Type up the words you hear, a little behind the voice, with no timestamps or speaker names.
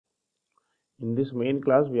In this main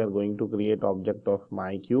class, we are going to create object of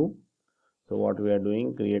myQ. So what we are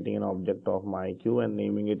doing, creating an object of myQ and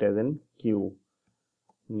naming it as an Q.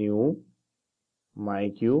 New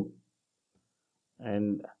myQ,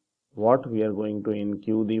 and what we are going to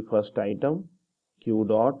enqueue the first item, Q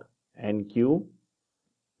dot enqueue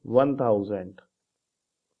 1000.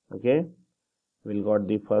 Okay, we'll got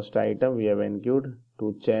the first item we have enqueued.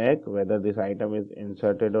 To check whether this item is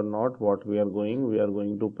inserted or not, what we are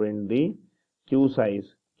going to print the Q size,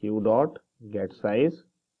 Q dot get size.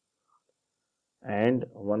 And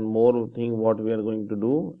one more thing, what we are going to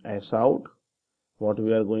do, s out. What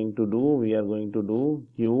we are going to do,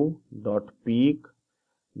 Q dot peak.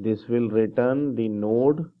 This will return the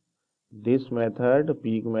node. This method,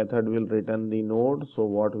 peak method, will return the node. So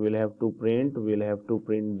what we'll have to print, we'll have to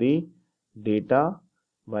print the data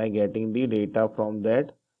by getting the data from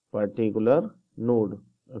that particular node.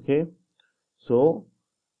 Okay, so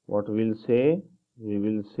what we'll say, we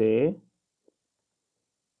will say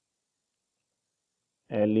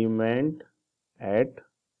element at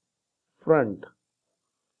front.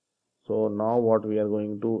 So now what we are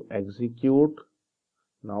going to execute,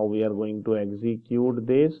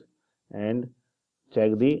 this and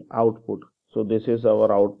check the output. So this is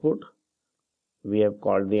our output. We have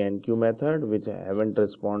called the enqueue method, which haven't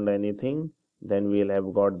responded anything. Then we'll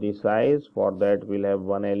have got the size. For that we'll have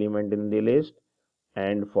one element in the list,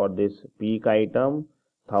 and for this peak item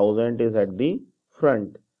 1000 is at the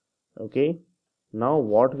front. Okay, now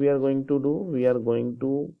what we are going to do, we are going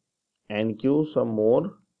to enqueue some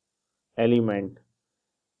more element.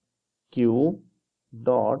 Q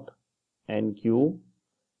dot enqueue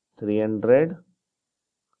 300,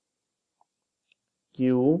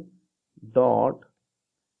 Q dot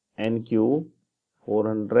enqueue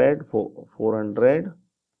 400,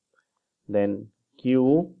 then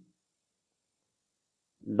Q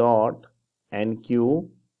dot enqueue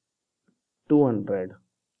 200.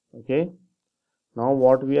 Okay, now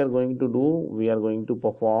what we are going to do, we are going to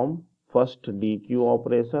perform first dequeue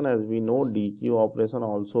operation. As we know, dequeue operation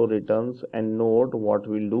also returns a node. What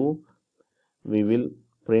we'll do, we will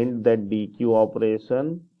print that dequeue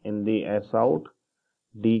operation in the s out.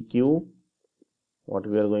 Dequeue, what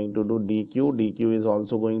we are going to do, dequeue is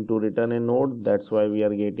also going to return a node. That's why we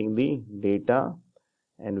are getting the data,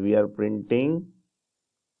 and we are printing,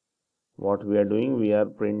 what we are doing, we are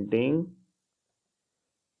printing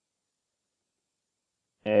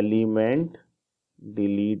element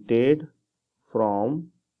deleted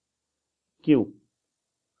from Q.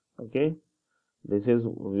 Okay, this is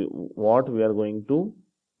what we are going to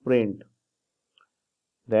print.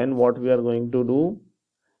 Then what we are going to do,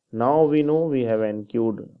 now we know we have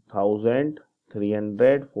enqueued 1000,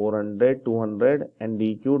 300, 400, 200 and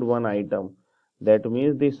dequeued one item. That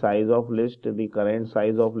means the size of list, the current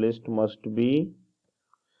size of list must be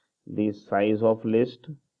the size of list,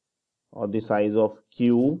 or the size of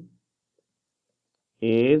Q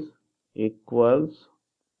is equals,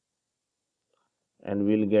 and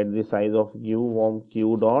we'll get the size of Q from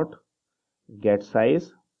Q dot get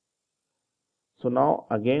size. So now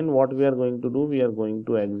again what we are going to do, we are going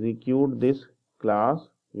to execute this class.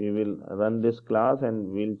 We will run this class and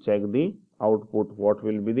we'll check the output. What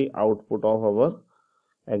will be the output of our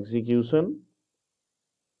execution?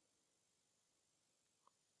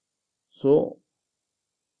 So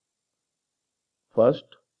first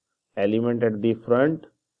element at the front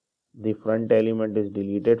element is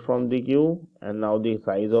deleted from the queue, and now the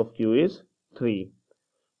size of Q is 3.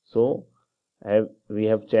 So we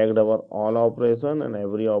have checked our all operation, and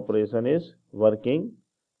every operation is working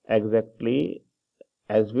exactly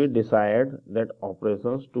as we desired that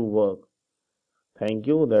operations to work. Thank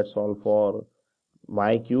you. That's all for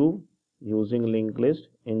myQ using linked list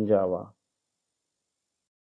in Java.